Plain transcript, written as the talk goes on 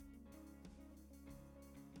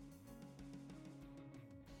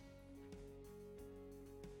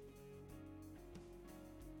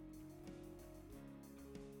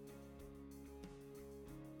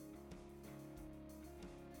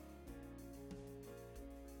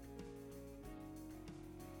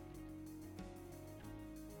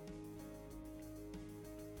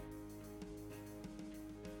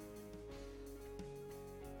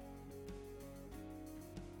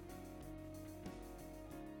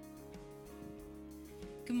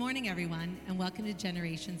Good morning, everyone, and welcome to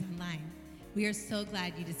Generations Online. We are so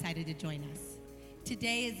glad you decided to join us.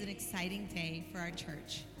 Today is an exciting day for our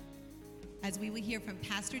church, as we will hear from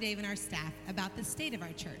Pastor Dave and our staff about the state of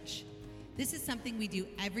our church. This is something we do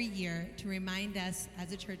every year to remind us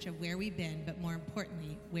as a church of where we've been, but more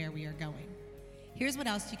importantly, where we are going. Here's what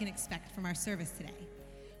else you can expect from our service today.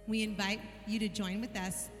 We invite you to join with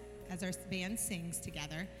us as our band sings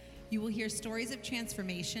together. You will hear stories of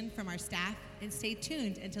transformation from our staff, and stay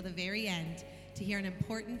tuned until the very end to hear an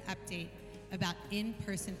important update about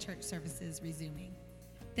in-person church services resuming.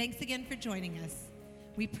 Thanks again for joining us.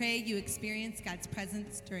 We pray you experience God's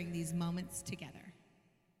presence during these moments together.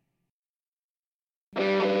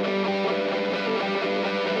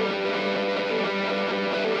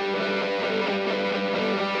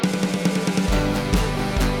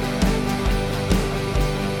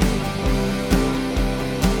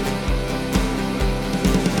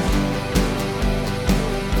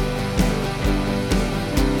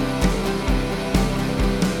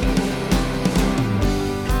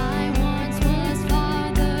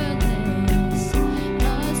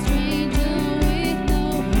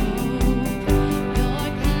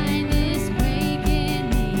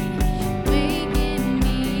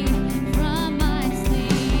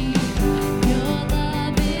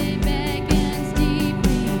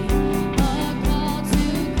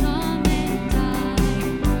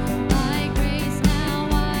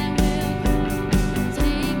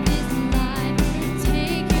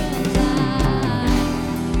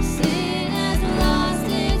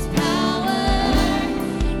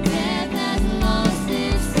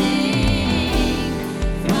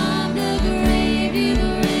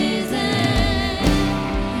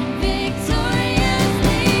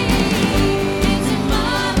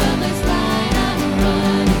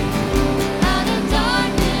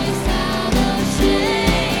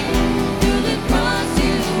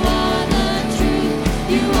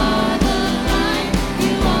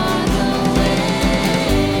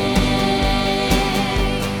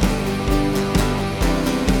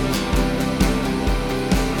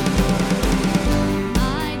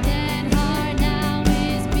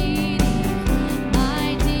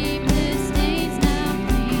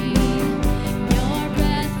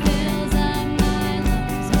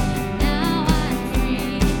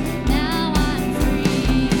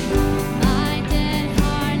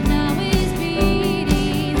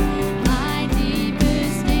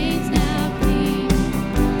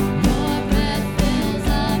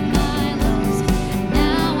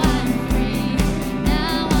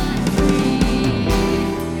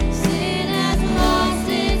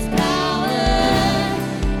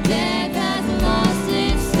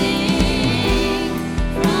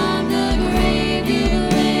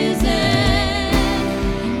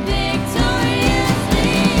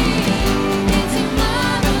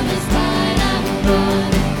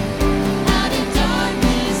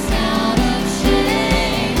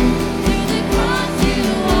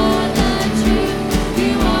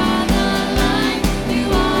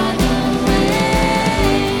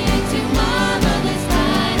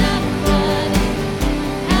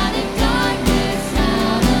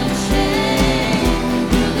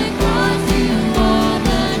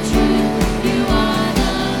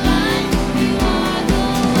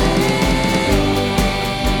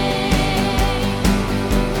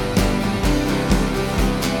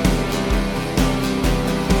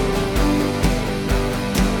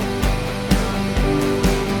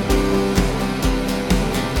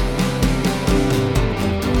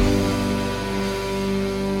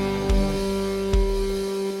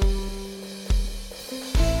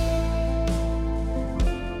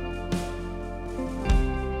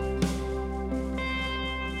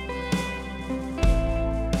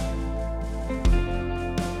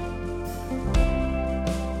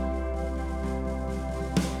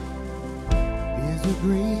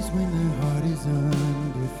 Grace when the heart is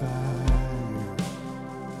under fire.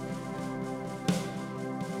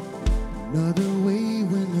 Another way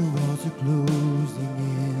when the walls are closing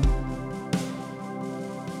in.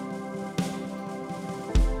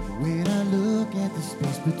 When I look at the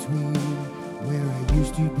space between where I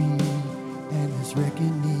used to be and this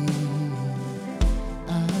reckoning,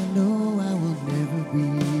 I know I will never be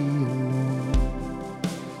alone.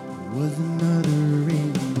 There was another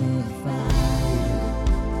in the fire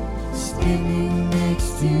standing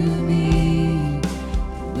next to me.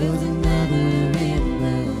 There was another in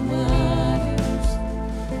the waters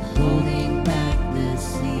holding back the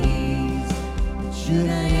seas. Should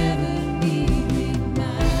I ever need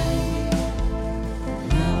reminding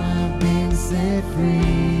how I've been set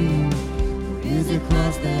free? Or is a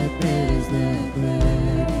cross that bears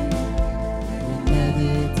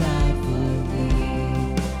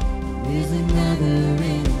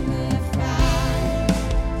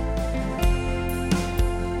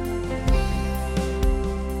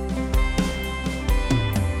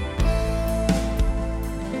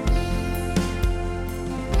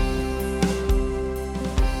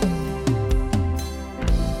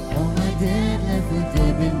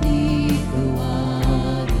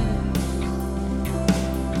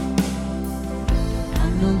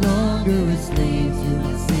longer a slave to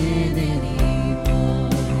my sin anymore.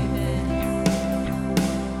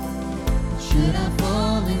 Should I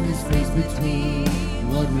fall in this race between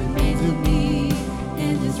what remains of me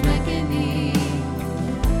and this reckoning?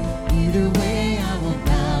 Either way, I will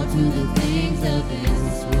bow to the things of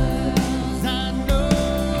this world.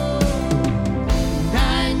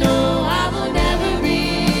 I know I will never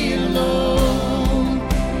be alone.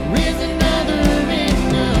 With another in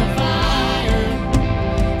the fire,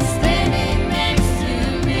 standing next to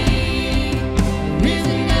me. With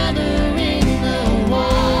another in the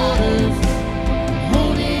waters,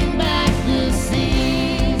 holding back the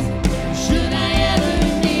seas. Should I ever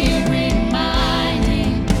need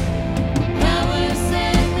reminding, power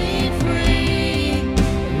set me free.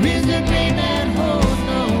 There is a grave that holds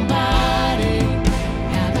nobody.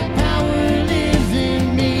 Now the power lives in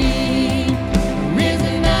me. There is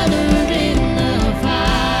another in the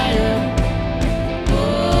fire. Oh,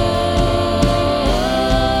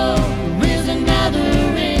 there is another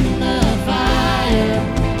in the fire.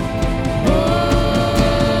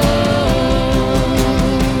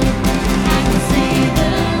 I can see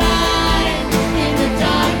the light in the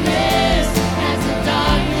darkness as the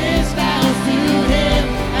darkness bows to him.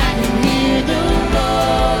 I can hear the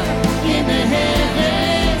roar in the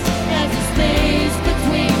heavens as the space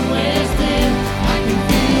between wears thin. I can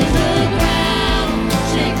feel the ground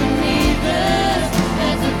shake beneath us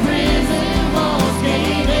as the prison walls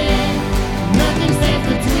cave in. Nothing stands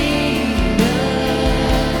between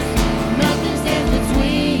us. Nothing stands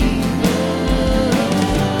between us.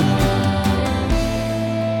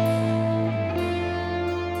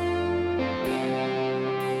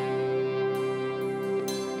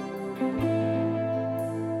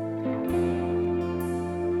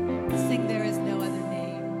 Sing There Is No Other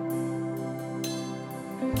Name.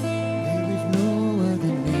 There is no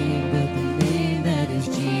other name but the name that is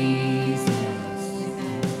Jesus.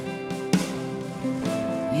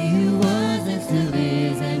 He who was and still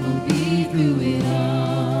is and will be through it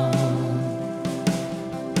all.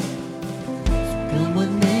 So come what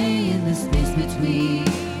may in the space between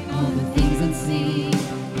all the things unseen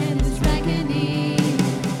and this reckoning.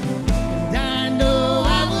 And I know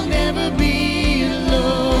I will never be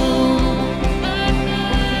alone.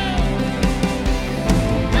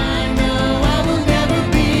 I know I will never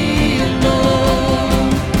be alone.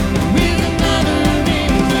 With another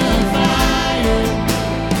in the fire,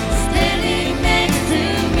 standing next to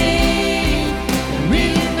me.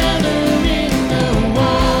 With another in the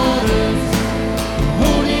waters,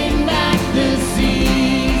 holding back the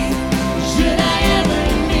seas. Should I ever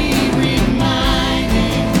need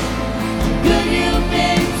reminding how good you've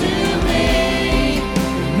been to me?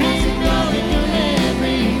 Reason knowing in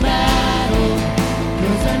every battle,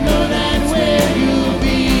 'cause I know that's where you'll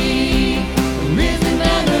be. There is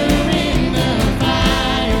another in the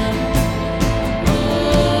fire. Oh,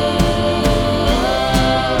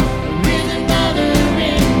 there is another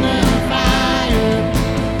in the fire.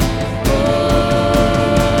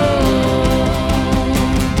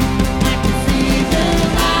 I can see the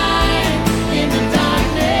light in the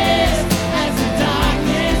darkness as the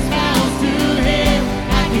darkness bows to him.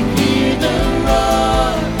 I can hear the roar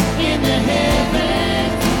in the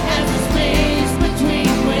heavens as the space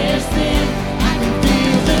between wears thin. I can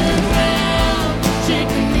feel the ground shake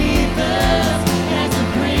beneath us as the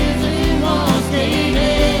prison walls cave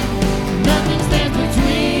in. Nothing stands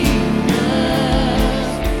between us.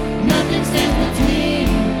 Nothing stands between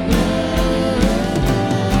us.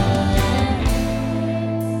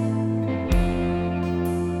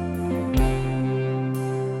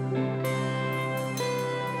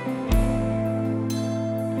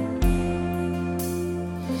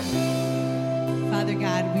 Father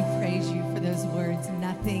God, we praise you for those words.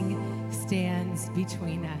 Nothing stands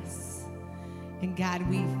between us. And God,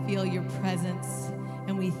 we feel your presence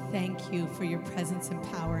and we thank you for your presence and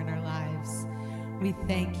power in our lives. We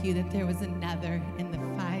thank you that there was another in the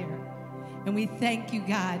fire. And we thank you,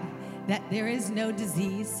 God, that there is no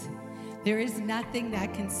disease. There is nothing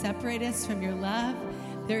that can separate us from your love.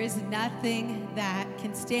 There is nothing that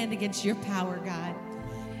can stand against your power, God,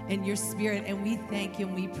 and your spirit. And we thank you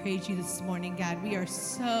and we praise you this morning, God. We are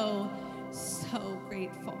so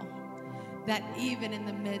grateful that even in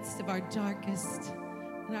the midst of our darkest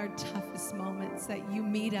and our toughest moments, that you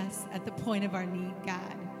meet us at the point of our need,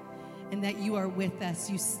 God, and that you are with us.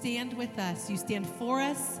 You stand with us. You stand for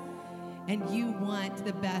us, and you want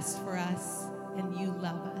the best for us, and you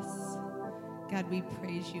love us. God, we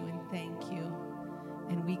praise you and thank you,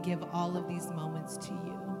 and we give all of these moments to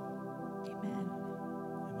you. Amen.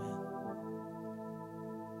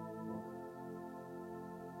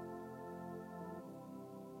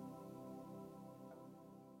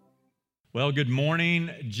 Well, good morning,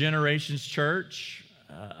 Generations Church.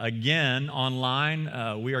 Again,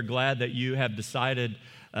 online, we are glad that you have decided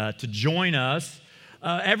to join us.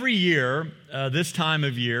 Every year, this time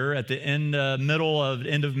of year, at the end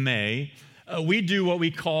of May, we do what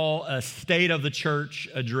we call a State of the Church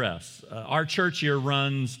address. Our church year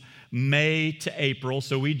runs May to April,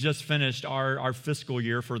 so we just finished our fiscal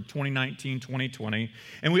year for 2019-2020,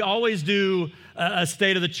 and we always do a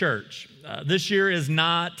State of the Church. This year is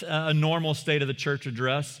not a normal State of the Church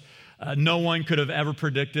address. No one could have ever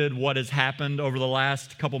predicted what has happened over the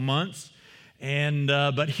last couple months,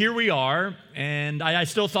 but here we are, and I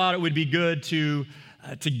still thought it would be good to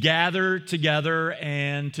gather together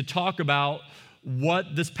and to talk about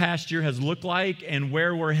what this past year has looked like and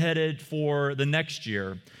where we're headed for the next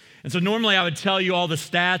year. And so normally I would tell you all the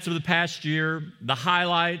stats of the past year, the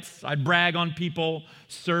highlights. I'd brag on people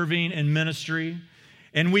serving in ministry.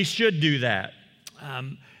 And we should do that.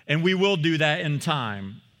 And we will do that in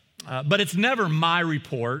time. But it's never my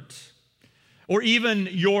report or even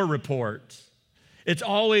your report. It's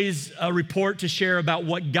always a report to share about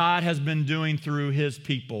what God has been doing through His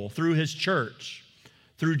people, through His church,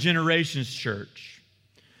 through Generations Church.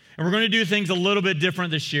 And we're going to do things a little bit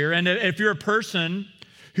different this year. And if you're a person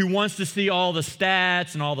who wants to see all the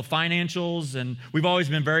stats and all the financials, and we've always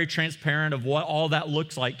been very transparent of what all that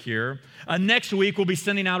looks like here. Next week, we'll be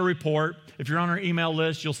sending out a report. If you're on our email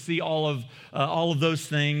list, you'll see all of those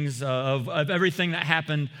things, of everything that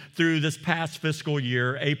happened through this past fiscal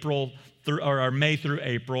year, May through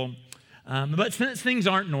April. But since things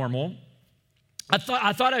aren't normal,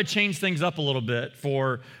 I thought I'd change things up a little bit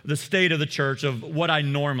for the state of the church of what I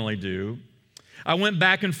normally do. I went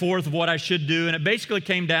back and forth of what I should do, and it basically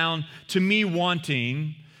came down to me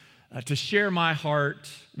wanting to share my heart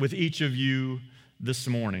with each of you this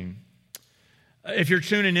morning. If you're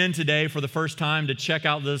tuning in today for the first time to check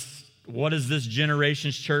out what is this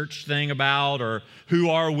Generations Church thing about, or who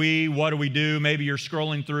are we, what do we do? Maybe you're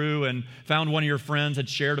scrolling through and found one of your friends had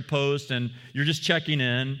shared a post and you're just checking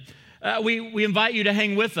in. We invite you to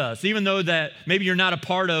hang with us, even though that maybe you're not a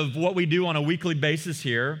part of what we do on a weekly basis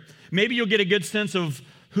here. Maybe you'll get a good sense of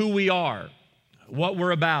who we are, what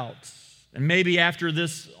we're about. And maybe after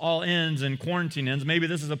this all ends and quarantine ends, maybe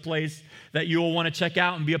this is a place that you'll want to check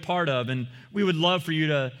out and be a part of. And we would love for you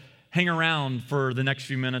to hang around for the next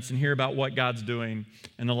few minutes and hear about what God's doing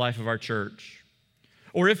in the life of our church.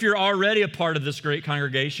 Or if you're already a part of this great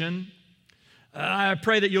congregation, I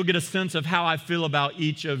pray that you'll get a sense of how I feel about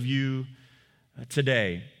each of you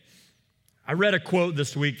today. I read a quote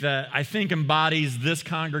this week that I think embodies this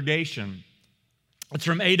congregation. It's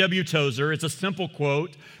from A.W. Tozer. It's a simple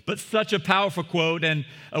quote, but such a powerful quote, and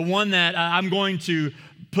one that I'm going to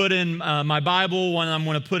put in my Bible, one I'm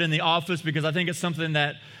going to put in the office, because I think it's something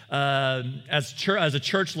that as a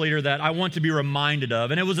church leader that I want to be reminded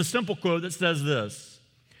of. And it was a simple quote that says this: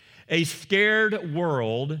 "A scared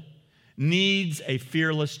world needs a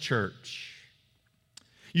fearless church."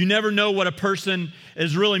 You never know what a person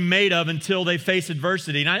is really made of until they face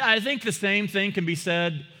adversity. And I think the same thing can be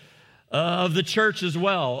said of the church as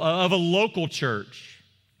well, of a local church.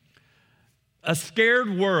 A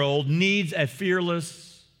scared world needs a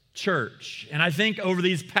fearless church. And I think over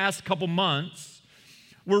these past couple months,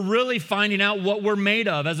 we're really finding out what we're made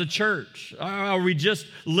of as a church. Are we just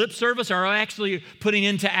lip service, or are we actually putting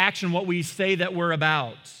into action what we say that we're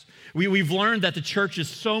about? We've learned that the church is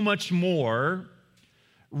so much more.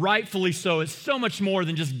 Rightfully so. It's so much more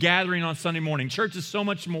than just gathering on Sunday morning. Church is so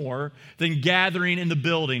much more than gathering in the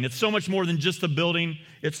building. It's so much more than just the building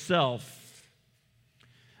itself.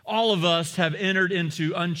 All of us have entered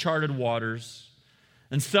into uncharted waters.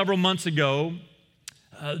 And several months ago,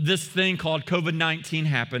 this thing called COVID-19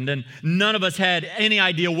 happened, and none of us had any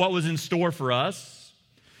idea what was in store for us.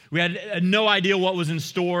 We had no idea what was in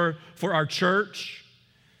store for our church.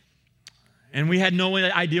 And we had no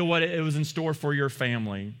idea what it was in store for your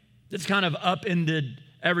family. It's kind of upended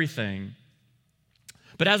everything.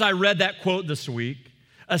 But as I read that quote this week,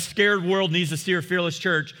 "A scared world needs to see a fearless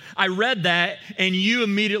church," I read that and you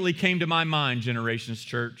immediately came to my mind, Generations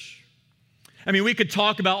Church. I mean, we could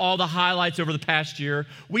talk about all the highlights over the past year.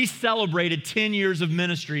 We celebrated 10 years of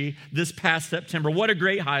ministry this past September. What a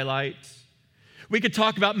great highlight. We could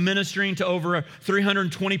talk about ministering to over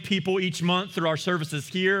 320 people each month through our services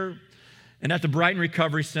here and at the Brighton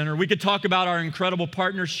Recovery Center. We could talk about our incredible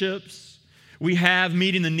partnerships we have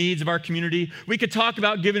meeting the needs of our community. We could talk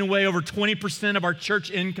about giving away over 20% of our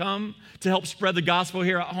church income to help spread the gospel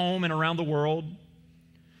here at home and around the world.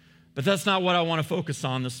 But that's not what I want to focus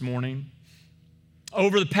on this morning.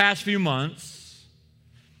 Over the past few months,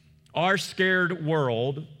 our scared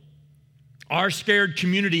world Our scared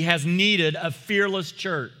community has needed a fearless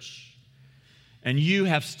church, and you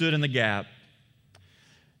have stood in the gap.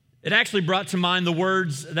 It actually brought to mind the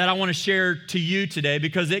words that I want to share to you today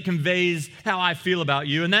because it conveys how I feel about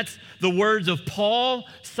you, and that's the words of Paul,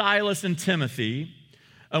 Silas, and Timothy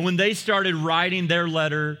when they started writing their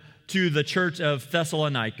letter to the church of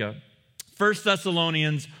Thessalonica. 1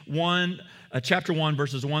 Thessalonians 1, chapter 1,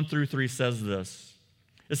 verses 1 through 3 says this.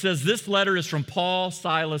 It says, "This letter is from Paul,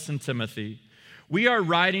 Silas, and Timothy. We are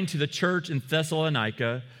writing to the church in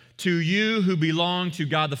Thessalonica, to you who belong to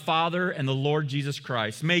God the Father and the Lord Jesus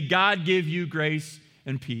Christ. May God give you grace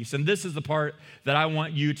and peace." And this is the part that I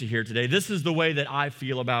want you to hear today. This is the way that I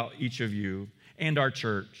feel about each of you and our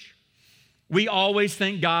church. We always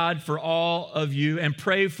thank God for all of you and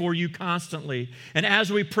pray for you constantly. And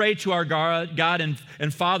as we pray to our God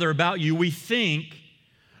and Father about you, we think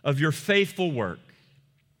of your faithful work,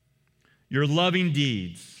 your loving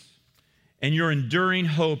deeds, and your enduring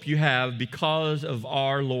hope you have because of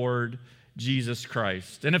our Lord Jesus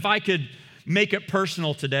Christ. And if I could make it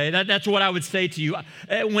personal today, that's what I would say to you.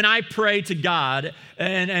 When I pray to God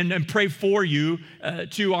and pray for you,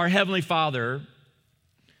 to our Heavenly Father,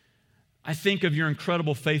 I think of your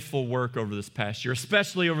incredible faithful work over this past year,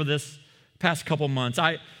 especially over this past couple months.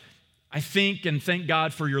 I think and thank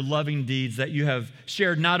God for your loving deeds that you have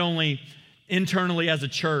shared not only internally as a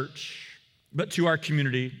church, but to our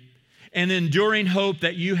community, and the enduring hope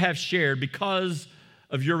that you have shared because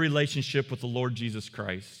of your relationship with the Lord Jesus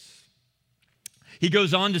Christ. He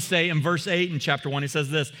goes on to say in verse 8 in chapter 1, he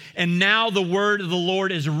says this, "And now the word of the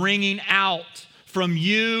Lord is ringing out from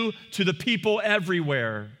you to the people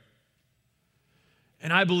everywhere."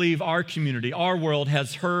 And I believe our community, our world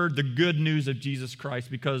has heard the good news of Jesus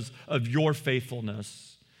Christ because of your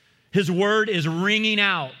faithfulness. His word is ringing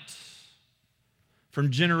out from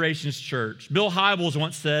Generations Church. Bill Hybels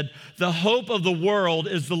once said, "The hope of the world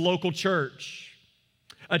is the local church."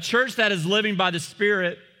 A church that is living by the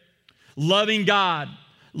Spirit, loving God,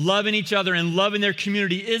 loving each other, and loving their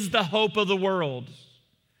community is the hope of the world.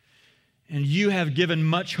 And you have given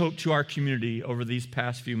much hope to our community over these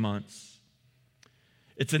past few months.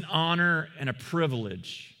 It's an honor and a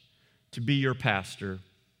privilege to be your pastor.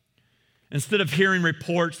 Instead of hearing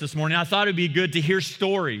reports this morning, I thought it'd be good to hear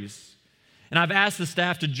stories. And I've asked the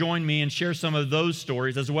staff to join me and share some of those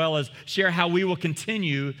stories, as well as share how we will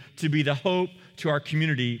continue to be the hope to our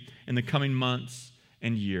community in the coming months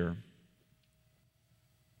and year.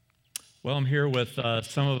 Well, I'm here with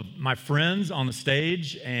some of my friends on the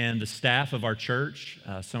stage and the staff of our church.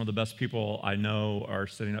 Some of the best people I know are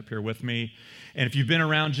sitting up here with me. And if you've been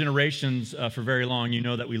around Generations for very long, you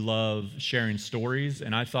know that we love sharing stories.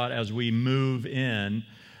 And I thought as we move in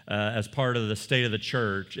as part of the state of the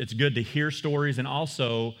church, it's good to hear stories and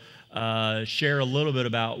also share a little bit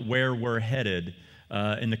about where we're headed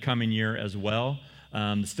in the coming year as well.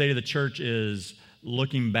 The state of the church is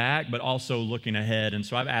looking back, but also looking ahead. And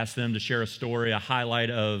so I've asked them to share a story, a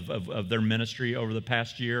highlight of their ministry over the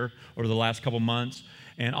past year, over the last couple months,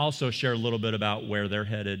 and also share a little bit about where they're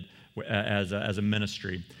headed as a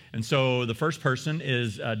ministry. And so the first person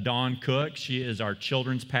is Dawn Cook. She is our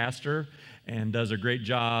children's pastor and does a great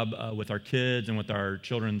job with our kids and with our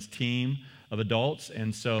children's team of adults.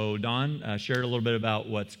 And so Dawn, share a little bit about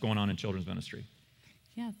what's going on in children's ministry.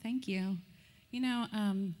 Yeah, thank you. You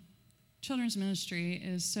know, children's ministry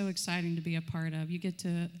is so exciting to be a part of. You get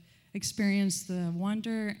to experience the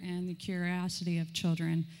wonder and the curiosity of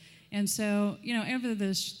children. And so, you know, over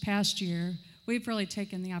this past year, we've really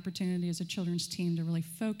taken the opportunity as a children's team to really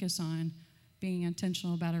focus on being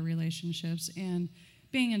intentional about our relationships and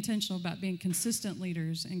being intentional about being consistent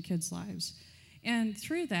leaders in kids' lives. And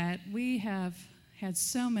through that, we have had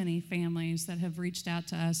so many families that have reached out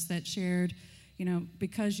to us that shared, you know,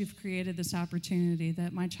 because you've created this opportunity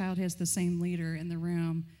that my child has the same leader in the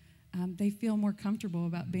room, they feel more comfortable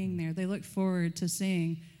about being there. They look forward to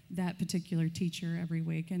seeing that particular teacher every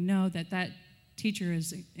week and know that that teacher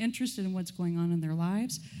is interested in what's going on in their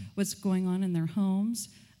lives, what's going on in their homes,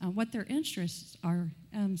 what their interests are.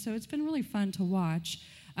 So it's been really fun to watch.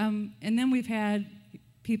 And then we've had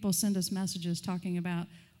people send us messages talking about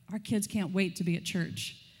our kids can't wait to be at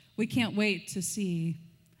church. We can't wait to see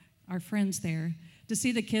our friends there, to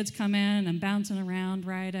see the kids come in and bouncing around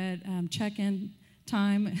right at check-in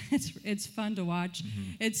time. It's fun to watch.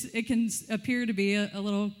 Mm-hmm. It can appear to be a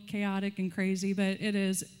little chaotic and crazy, but it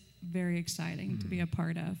is very exciting to be a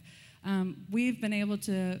part of. We've been able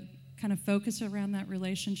to kind of focus around that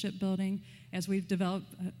relationship building as we've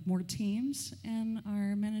developed more teams in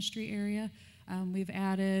our ministry area. We've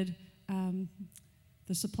added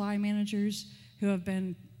the supply managers who have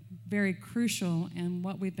been very crucial in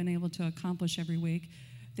what we've been able to accomplish every week.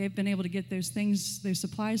 They've been able to get those things, those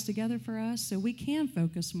supplies together for us so we can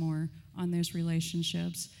focus more on those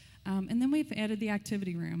relationships. And then we've added the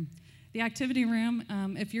activity room. The activity room,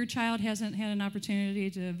 if your child hasn't had an opportunity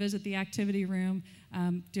to visit the activity room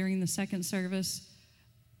during the second service,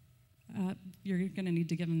 you're going to need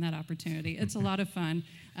to give them that opportunity. It's a lot of fun.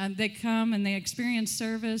 They come and they experience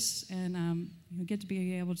service and get to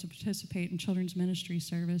be able to participate in children's ministry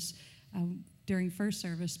service during first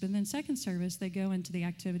service. But then second service, they go into the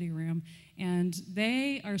activity room, and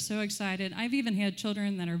they are so excited. I've even had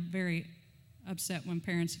children that are very upset when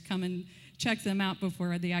parents come and check them out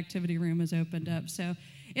before the activity room is opened up. So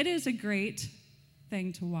it is a great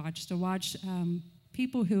thing to watch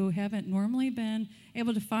people who haven't normally been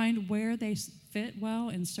able to find where they fit well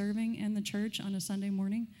in serving in the church on a Sunday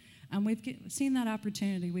morning. We've seen that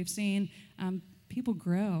opportunity. We've seen people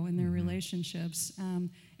grow in their relationships,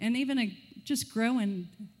 and even just grow in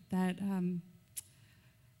that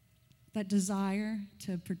that desire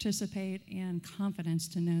to participate and confidence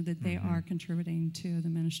to know that they are contributing to the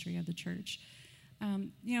ministry of the church.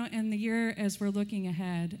 In the year as we're looking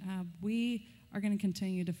ahead, we are going to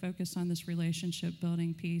continue to focus on this relationship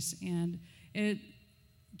building piece, and it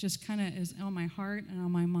just kind of is on my heart and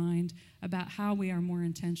on my mind about how we are more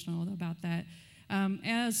intentional about that.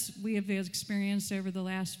 As we have experienced over the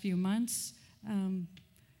last few months,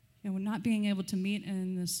 not being able to meet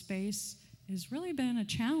in this space has really been a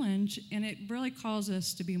challenge, and it really calls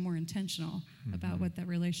us to be more intentional about what that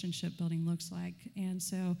relationship building looks like. And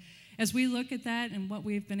so as we look at that and what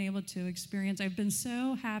we've been able to experience, I've been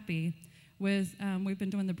so happy with, we've been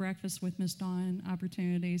doing the Breakfast with Miss Dawn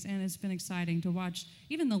opportunities, and it's been exciting to watch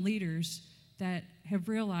even the leaders that have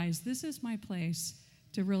realized this is my place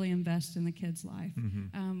to really invest in the kids' life.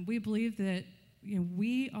 We believe that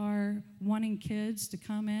we are wanting kids to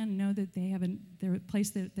come in and know that they have their place,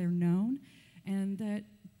 that they're known and that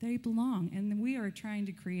they belong, and we are trying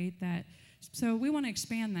to create that. So we want to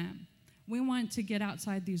expand that. We want to get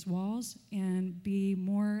outside these walls and be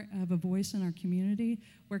more of a voice in our community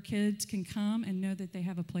where kids can come and know that they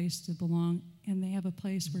have a place to belong and they have a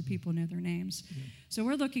place where people know their names. So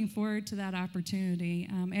we're looking forward to that opportunity.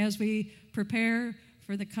 As we prepare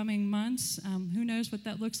for the coming months, who knows what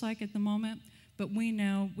that looks like at the moment, but we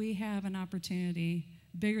know we have an opportunity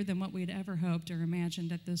bigger than what we'd ever hoped or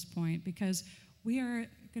imagined at this point, because we are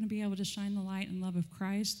going to be able to shine the light and love of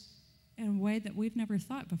Christ in a way that we've never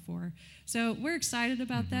thought before. So we're excited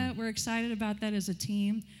about that. We're excited about that as a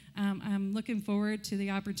team. I'm looking forward to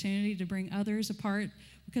the opportunity to bring others a part,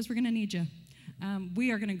 because we're going to need you.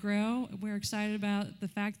 We are going to grow. We're excited about the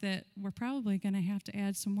fact that we're probably going to have to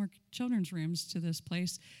add some more children's rooms to this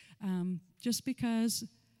place, just because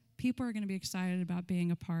people are going to be excited about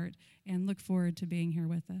being a part and look forward to being here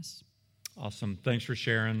with us. Awesome. Thanks for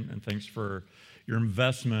sharing, and thanks for your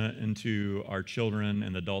investment into our children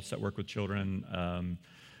and the adults that work with children.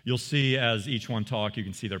 You'll see as each one talk, you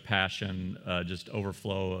can see their passion just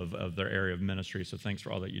overflow of their area of ministry. So thanks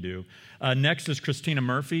for all that you do. Next is Christina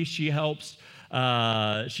Murphy. She helps in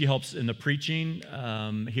the preaching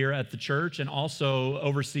here at the church, and also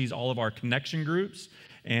oversees all of our connection groups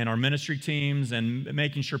and our ministry teams, and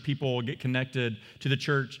making sure people get connected to the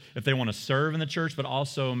church if they want to serve in the church, but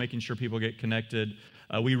also making sure people get connected.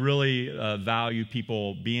 We really value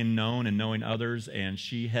people being known and knowing others, and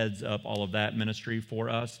she heads up all of that ministry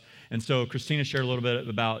for us. And so, Christina, share a little bit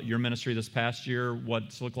about your ministry this past year, what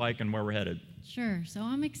it's looked like, and where we're headed. Sure. So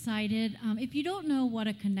I'm excited. If you don't know what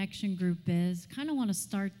a connection group is, kind of want to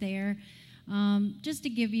start there, just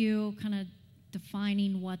to give you kind of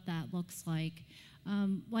defining what that looks like.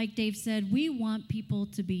 Like Dave said, we want people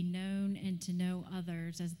to be known and to know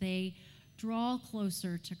others as they draw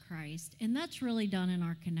closer to Christ. And that's really done in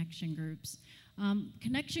our connection groups.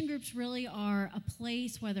 Connection groups really are a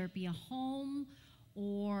place, whether it be a home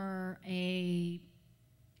or a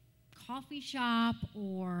coffee shop,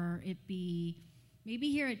 or it be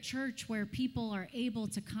maybe here at church, where people are able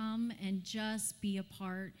to come and just be a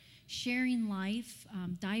part, sharing life,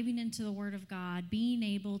 diving into the Word of God, being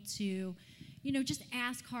able to just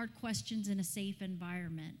ask hard questions in a safe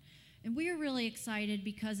environment. And we are really excited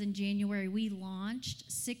because in January we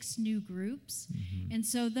launched 6 new groups. And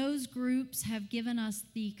so those groups have given us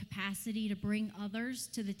the capacity to bring others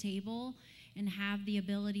to the table and have the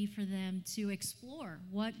ability for them to explore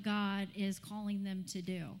what God is calling them to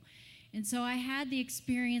do. And so I had the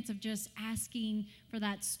experience of just asking for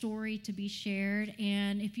that story to be shared.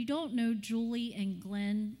 And if you don't know Julie and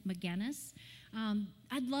Glenn McGinnis,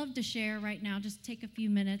 I'd love to share right now, just take a few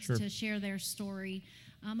minutes to share their story.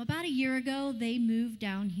 About a year ago, they moved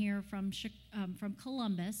down here from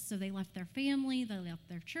Columbus. So they left their family, they left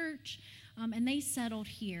their church, and they settled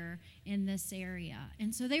here in this area.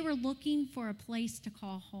 And so they were looking for a place to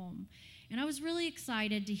call home. And I was really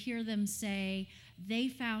excited to hear them say they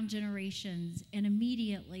found Generations, and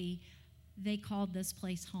immediately they called this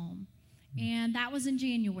place home. And that was in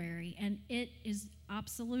January, and it is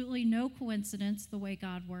absolutely no coincidence the way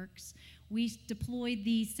God works. We deployed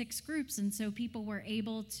these 6 groups, and so people were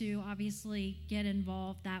able to obviously get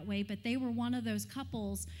involved that way, but they were one of those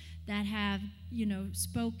couples that have,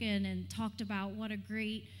 spoken and talked about what a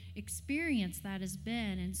great experience that has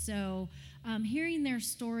been. And so hearing their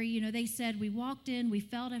story, they said, we walked in, we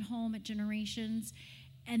felt at home at Generations,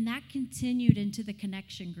 and that continued into the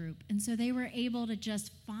connection group. And so they were able to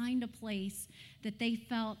just find a place that they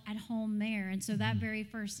felt at home there. And so that very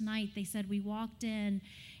first night, they said, we walked in,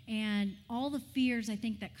 and all the fears, I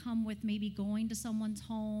think, that come with maybe going to someone's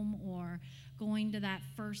home or going to that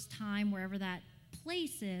first time, wherever that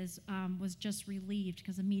place is, was just relieved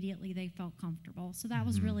because immediately they felt comfortable. So that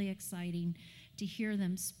was really exciting to hear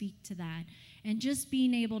them speak to that. And just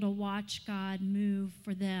being able to watch God move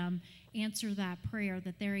for them, answer that prayer,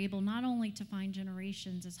 that they're able not only to find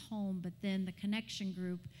Generations as home, but then the connection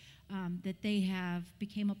group that they have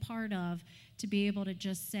became a part of, to be able to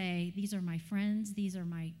just say, these are my friends, these are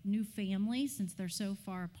my new family, since they're so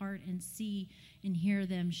far apart, and see and hear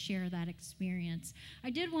them share that experience. I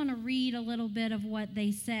did want to read a little bit of what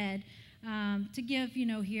they said to give,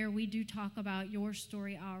 here we do talk about your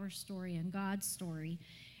story, our story, and God's story.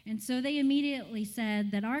 And so they immediately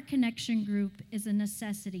said that our connection group is a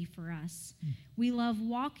necessity for us. We love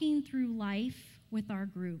walking through life with our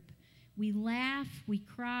group. We laugh, we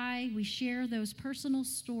cry, we share those personal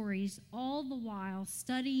stories, all the while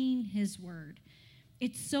studying His Word.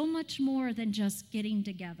 It's so much more than just getting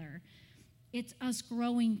together. It's us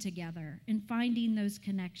growing together and finding those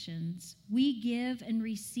connections. We give and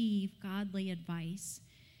receive godly advice,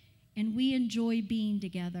 and we enjoy being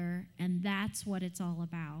together, and that's what it's all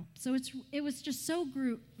about. So it was just so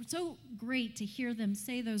great to hear them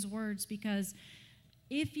say those words, because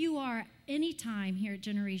if you are any time here at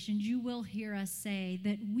Generations, you will hear us say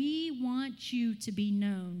that we want you to be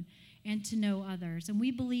known and to know others. And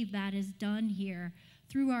we believe that is done here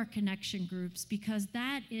through our connection groups, because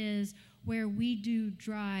that is where we do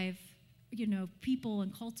drive, people,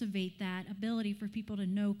 and cultivate that ability for people to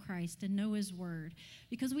know Christ and know His Word.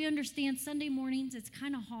 Because we understand Sunday mornings, it's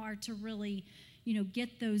kind of hard to really,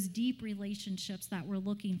 get those deep relationships that we're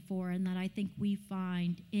looking for, and that I think we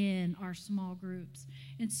find in our small groups.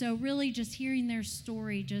 And so really just hearing their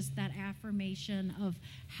story, just that affirmation of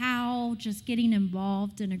how just getting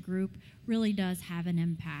involved in a group really does have an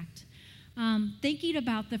impact. Thinking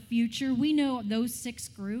about the future, we know those 6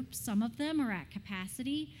 groups, some of them are at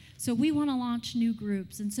capacity, so we want to launch new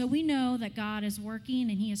groups. And so we know that God is working,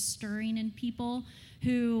 and He is stirring in people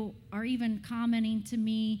who are even commenting to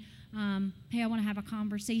me, hey, I want to have a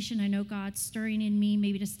conversation. I know God's stirring in me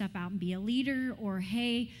maybe to step out and be a leader, or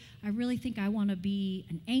hey, I really think I want to be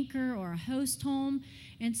an anchor or a host home.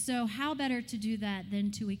 And so how better to do that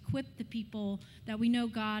than to equip the people that we know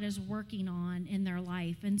God is working on in their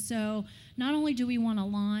life. And so not only do we want to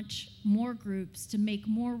launch more groups to make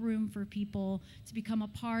more room for people to become a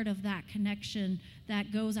part of that connection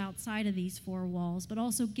that goes outside of these 4 walls, but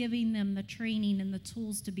also giving them the training and the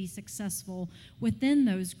tools to be successful within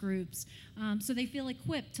those groups, so they feel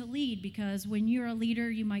equipped to lead. Because when you're a leader,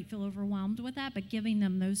 you might feel overwhelmed with that, but giving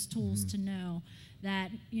them those tools to know that,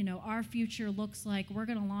 our future looks like we're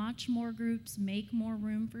going to launch more groups, make more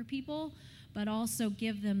room for people, but also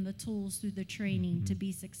give them the tools through the training to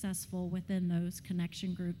be successful within those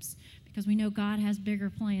connection groups. Because we know God has bigger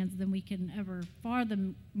plans than we can ever,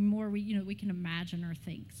 more we can imagine or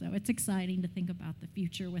think. So it's exciting to think about the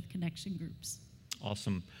future with connection groups.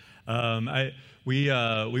 Awesome. We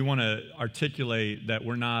want to articulate that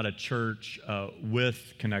we're not a church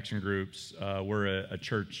with connection groups. We're a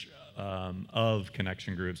church of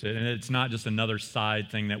connection groups. And it's not just another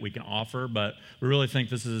side thing that we can offer, but we really think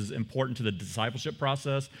this is important to the discipleship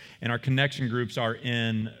process. And our connection groups are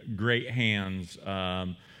in great hands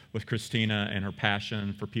with Christina and her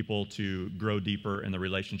passion for people to grow deeper in the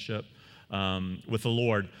relationship with the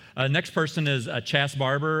Lord. Next person is Chas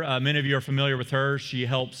Barber. Many of you are familiar with her. She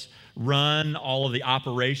helps run all of the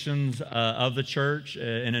operations of the church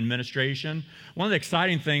and administration. One of the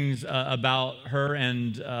exciting things about her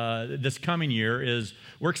and this coming year is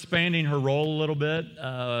we're expanding her role a little bit,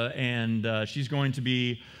 and she's going to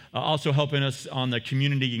be also helping us on the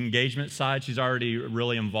community engagement side. She's already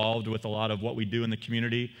really involved with a lot of what we do in the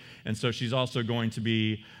community. And so she's also going to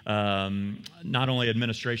be not only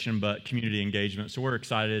administration, but community engagement. So we're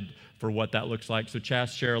excited for what that looks like. So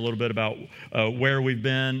Chas, share a little bit about where we've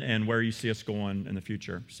been and where you see us going in the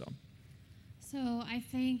future. So I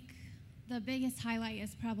think the biggest highlight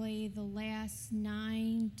is probably the last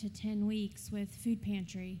 9 to 10 weeks with Food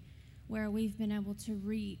Pantry, where we've been able to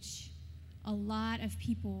reach a lot of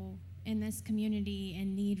people in this community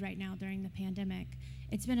in need right now during the pandemic.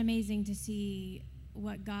 It's been amazing to see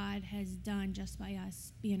what God has done just by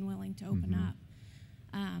us being willing to open up.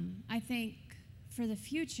 I think for the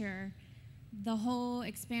future, the whole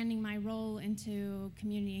expanding my role into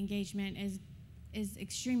community engagement is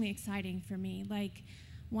extremely exciting for me. Like,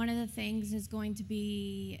 one of the things is going to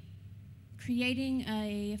be creating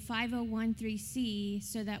a 501(c)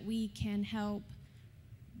 so that we can help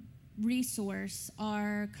resource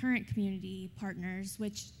our current community partners,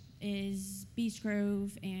 which is Beech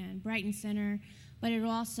Grove and Brighton Center, but it'll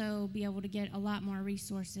also be able to get a lot more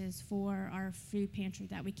resources for our food pantry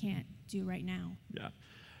that we can't do right now.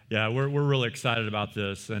 Yeah, we're really excited about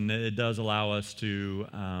this, and it does allow us to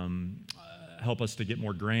help us to get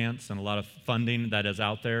more grants and a lot of funding that is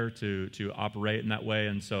out there to operate in that way.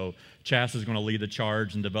 And so Chas is going to lead the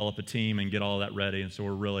charge and develop a team and get all of that ready. And so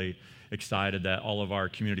we're really excited that all of our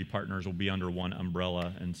community partners will be under one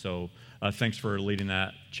umbrella. And so thanks for leading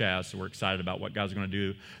that, Chas. We're excited about what God's going to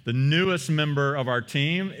do. The newest member of our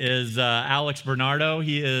team is Alex Bernardo.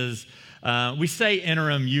 He is we say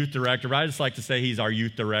interim youth director, but I just like to say he's our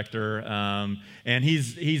youth director. And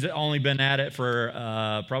he's only been at it for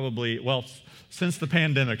since the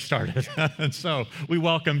pandemic started. And so we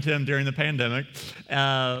welcomed him during the pandemic.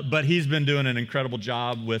 But he's been doing an incredible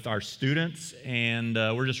job with our students, and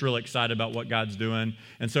we're just really excited about what God's doing.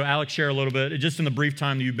 And so Alex, share a little bit, just in the brief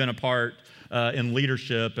time that you've been a part in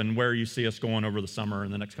leadership and where you see us going over the summer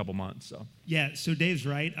and the next couple months. So Dave's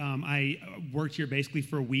right. I worked here basically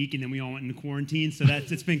for a week, and then we all went into quarantine, so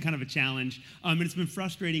it's been kind of a challenge. And it's been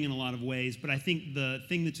frustrating in a lot of ways, but I think the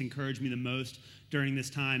thing that's encouraged me the most during this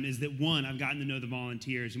time is that, one, I've gotten to know the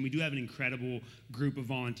volunteers, and we do have an incredible group of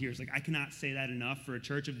volunteers. Like, I cannot say that enough for a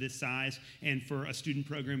church of this size and for a student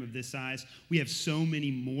program of this size. We have so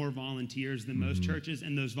many more volunteers than most churches,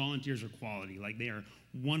 and those volunteers are quality. Like, they are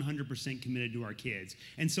 100% committed to our kids.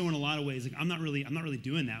 And so in a lot of ways, like, I'm not really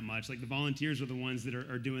doing that much. Like, the volunteers are the ones that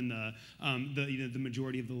are doing the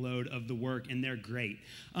majority of the load of the work, and they're great.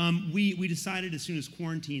 We decided as soon as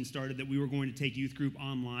quarantine started that we were going to take youth group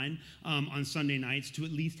online on Sunday nights to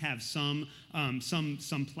at least have some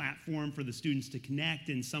platform for the students to connect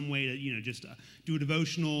in some way to just do a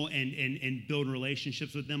devotional and build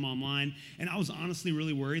relationships with them online. And I was honestly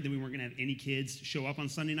really worried that we weren't going to have any kids show up on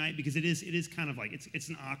Sunday night, because it is kind of like it's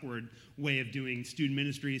an awkward way of doing student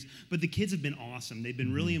ministries. But the kids have been awesome. They've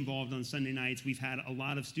been really involved on Sunday nights. We've had a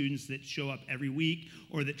lot of students that show up every week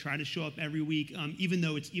or that try to show up every week, even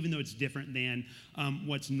though it's different than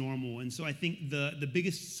what's normal. And so I think the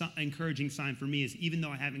biggest encouraging sign for me is, even though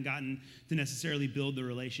I haven't gotten to necessarily build the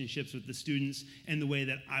relationships with the students in the way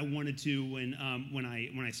that I wanted to when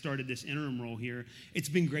I started this interim role here, it's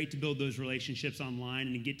been great to build those relationships online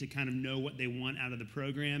and to get to kind of know what they want out of the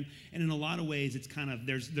program. And in a lot of ways, it's kind of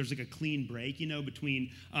there's like a clean break,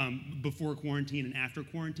 between before quarantine and after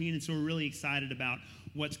quarantine. And so we're really excited about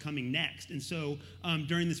what's coming next. And so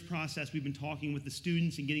during this process, we've been talking with the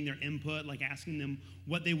students and getting their input, like asking them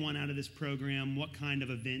what they want out of this program, what kind of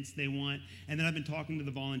events they want. And then I've been talking to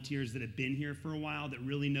the volunteers that have been here for a while, that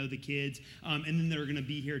really know the kids. And then they're going to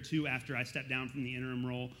be here too after I step down from the interim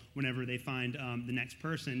role, whenever they find the next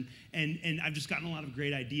person. And I've just gotten a lot of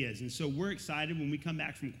great ideas. And so we're excited when we come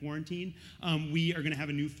back from quarantine. We are going to have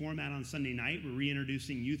a new format on Sunday night. We're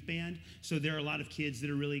reintroducing youth band. So there are a lot of kids that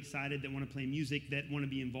are really excited, that want to play music, that want to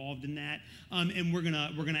be involved in that. And we're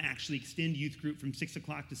gonna actually extend youth group from 6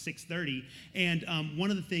 o'clock to 6:30. And one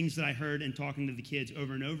of the things that I heard in talking to the kids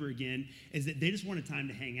over and over again is that they just wanted time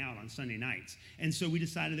to hang out on Sunday nights. And so we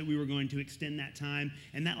decided that we were going to extend that time.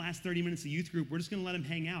 And that last 30 minutes of youth group, we're just going to let them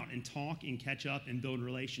hang out and talk and catch up and build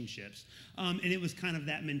relationships. And it was kind of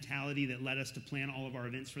that mentality that led us to plan all of our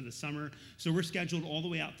events for the summer. So we're scheduled all the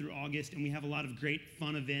way out through August, and we have a lot of great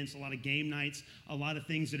fun events, a lot of game nights, a lot of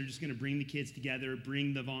things that are just going to bring the kids together,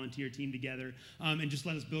 bring the volunteer team together, and just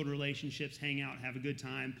let us build relationships, hang out, have a good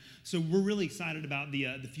time. So we're really excited about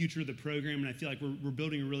the future of the program, and I feel like we're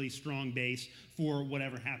building a really strong base for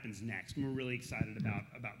whatever happens next. And we're really excited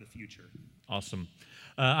about the future. Awesome.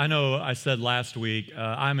 I know I said last week,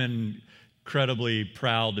 I'm in incredibly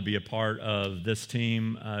proud to be a part of this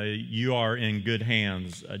team. You are in good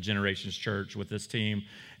hands, Generations Church, with this team,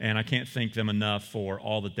 and I can't thank them enough for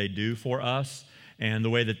all that they do for us and the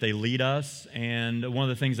way that they lead us. And one of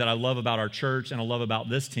the things that I love about our church and I love about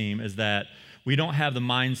this team is that we don't have the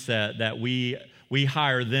mindset that we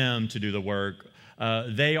hire them to do the work.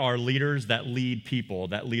 They are leaders that lead people,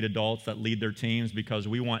 that lead adults, that lead their teams, because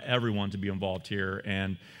we want everyone to be involved here.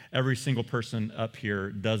 And every single person up here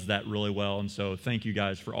does that really well. And so thank you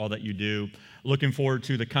guys for all that you do. Looking forward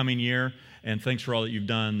to the coming year, and thanks for all that you've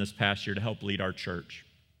done this past year to help lead our church.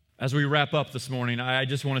 As we wrap up this morning, I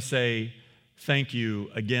just want to say thank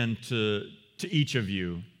you again to each of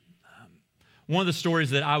you. One of the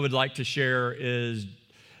stories that I would like to share is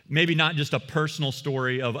maybe not just a personal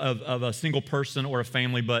story of a single person or a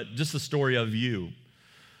family, but just the story of you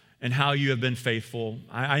and how you have been faithful.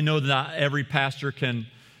 I know that not every pastor can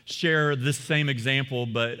share this same example,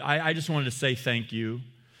 but I just wanted to say thank you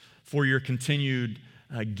for your continued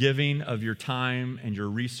giving of your time and your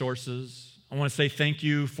resources. I want to say thank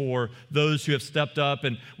you for those who have stepped up,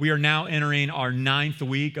 and we are now entering our 9th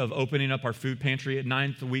week of opening up our food pantry,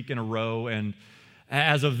 9th week in a row, and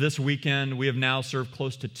as of this weekend, we have now served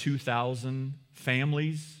close to 2,000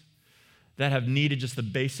 families that have needed just the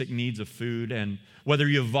basic needs of food. And whether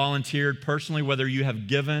you have volunteered personally, whether you have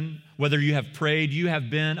given, whether you have prayed, you have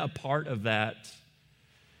been a part of that.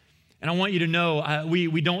 And I want you to know,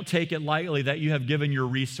 we don't take it lightly that you have given your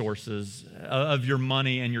resources of your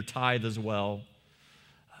money and your tithe as well.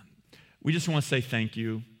 We just want to say thank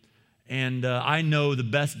you. And I know the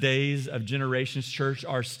best days of Generations Church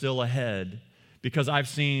are still ahead, because I've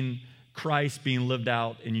seen Christ being lived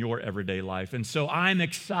out in your everyday life. And so I'm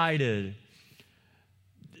excited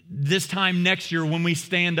this time next year when we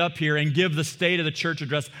stand up here and give the State of the Church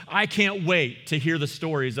address. I can't wait to hear the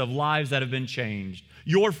stories of lives that have been changed.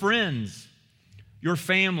 Your friends, your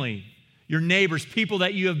family, your neighbors, people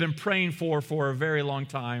that you have been praying for a very long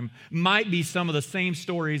time might be some of the same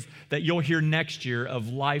stories that you'll hear next year of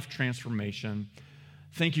life transformation.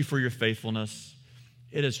 Thank you for your faithfulness.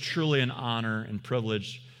 It is truly an honor and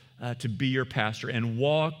privilege to be your pastor and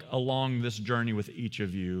walk along this journey with each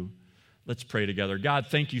of you. Let's pray together. God,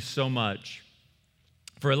 thank you so much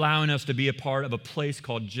for allowing us to be a part of a place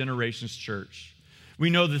called Generations Church. We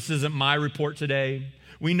know this isn't my report today.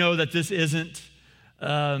 We know that this isn't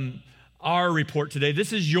our report today.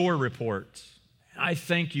 This is your report. I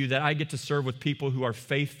thank you that I get to serve with people who are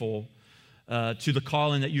faithful to the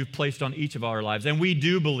calling that you've placed on each of our lives. And we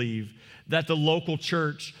do believe that the local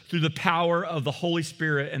church, through the power of the Holy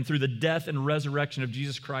Spirit and through the death and resurrection of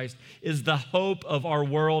Jesus Christ, is the hope of our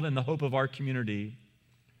world and the hope of our community.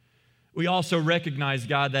 We also recognize,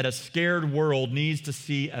 God, that a scared world needs to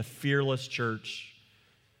see a fearless church.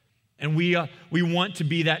 And we want to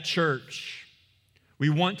be that church. We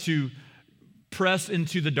want to press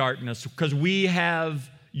into the darkness because we have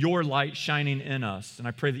your light shining in us. And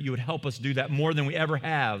I pray that you would help us do that more than we ever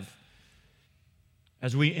have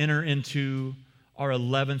as we enter into our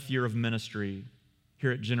 11th year of ministry here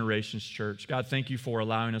at Generations Church. God, thank you for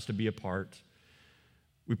allowing us to be a part.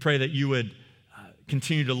 We pray that you would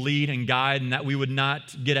continue to lead and guide, and that we would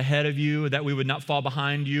not get ahead of you, that we would not fall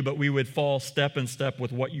behind you, but we would fall step in step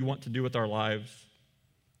with what you want to do with our lives.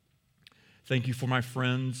 Thank you for my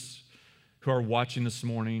friends who are watching this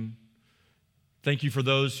morning. Thank you for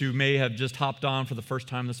those who may have just hopped on for the first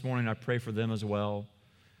time this morning. I pray for them as well.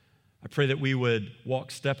 I pray that we would walk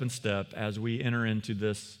step in step as we enter into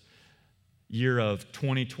this year of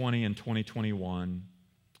 2020 and 2021.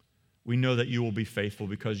 We know that you will be faithful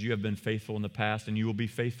because you have been faithful in the past, and you will be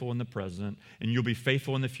faithful in the present, and you'll be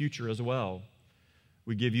faithful in the future as well.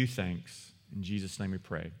 We give you thanks. In Jesus' name we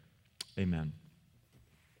pray. Amen.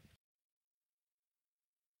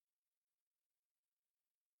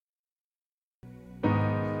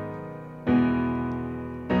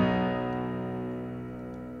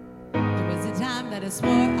 That I swore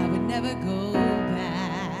I would never go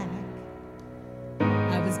back.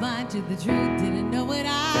 I was blind to the truth, didn't know what I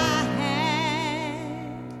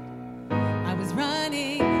had. I was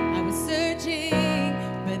running, I was searching,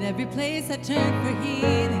 but every place I turned for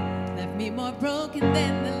healing left me more broken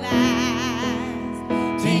than the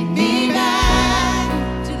last. Take me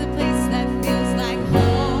back to the place that feels like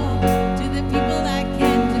home, to the people I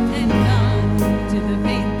can depend on, to the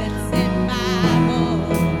faith that's in my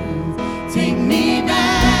bones. Take me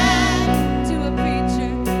back to a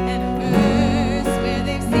preacher and a verse where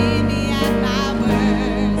they've seen me at my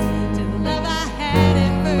worst, to the love I had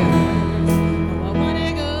at first. Oh, I want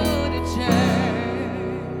to go to church.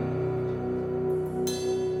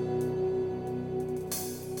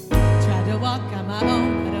 Tried to walk on my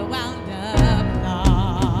own, but I wound up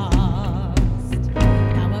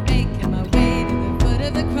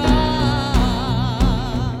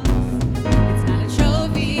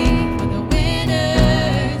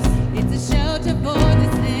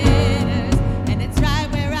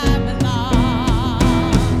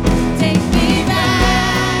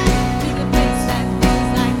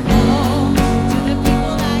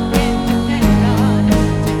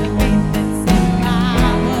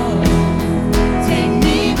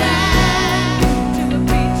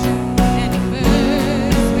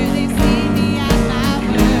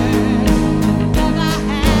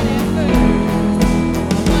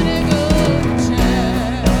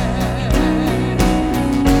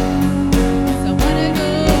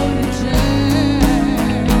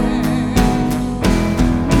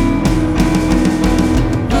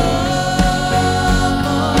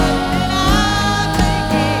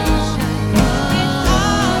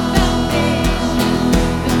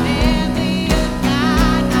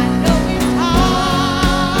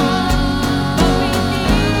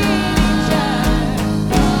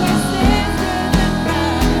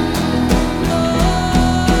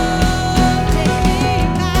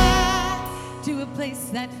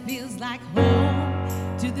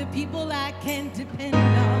depend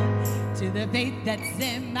on, to the faith that's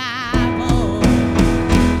in my bones.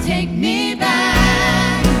 Take me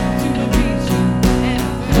back to a region and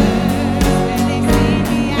first, where they see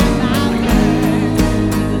me at my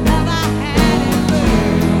worst, the love I had at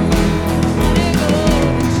first. I wanna go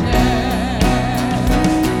to church,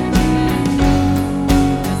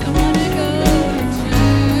 'cause I wanna go to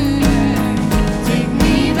church. Take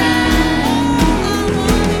me back. I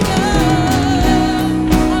wanna go.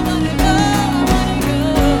 I wanna go. I wanna go.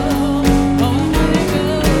 Oh, I wanna go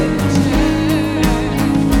to church.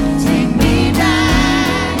 Take me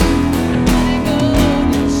back. I wanna go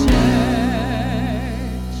to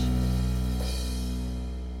church.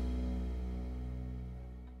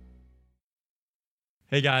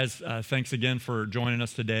 Hey guys, thanks again for joining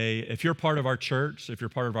us today. If you're part of our church, if you're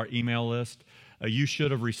part of our email list, you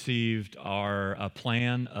should have received our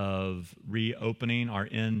plan of reopening our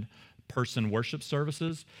in-person worship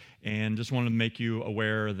services. And just wanted to make you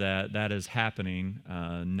aware that that is happening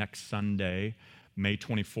next Sunday, May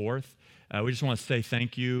 24th. We just want to say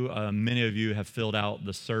thank you. Many of you have filled out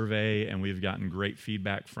the survey, and we've gotten great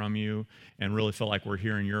feedback from you and really feel like we're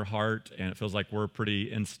hearing your heart, and it feels like we're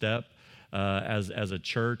pretty in step as a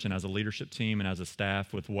church and as a leadership team and as a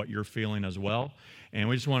staff with what you're feeling as well. And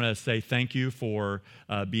we just want to say thank you for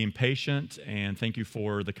being patient, and thank you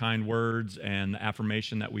for the kind words and the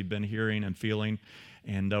affirmation that we've been hearing and feeling.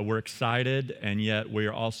 And we're excited, and yet we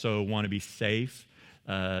also want to be safe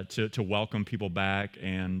to welcome people back.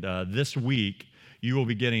 And this week, you will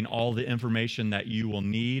be getting all the information that you will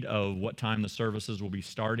need of what time the services will be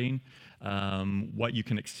starting, what you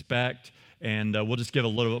can expect. And we'll just give a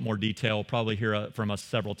little bit more detail, probably hear from us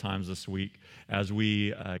several times this week. As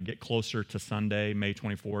we get closer to Sunday, May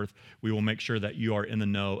 24th, we will make sure that you are in the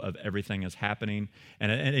know of everything that's happening.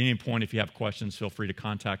 And at any point, if you have questions, feel free to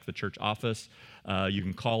contact the church office. You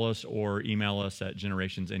can call us or email us at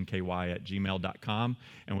generationsnky@gmail.com,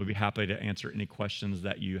 and we'll be happy to answer any questions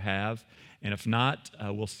that you have. And if not,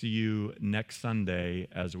 we'll see you next Sunday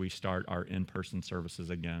as we start our in-person services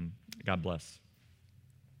again. God bless.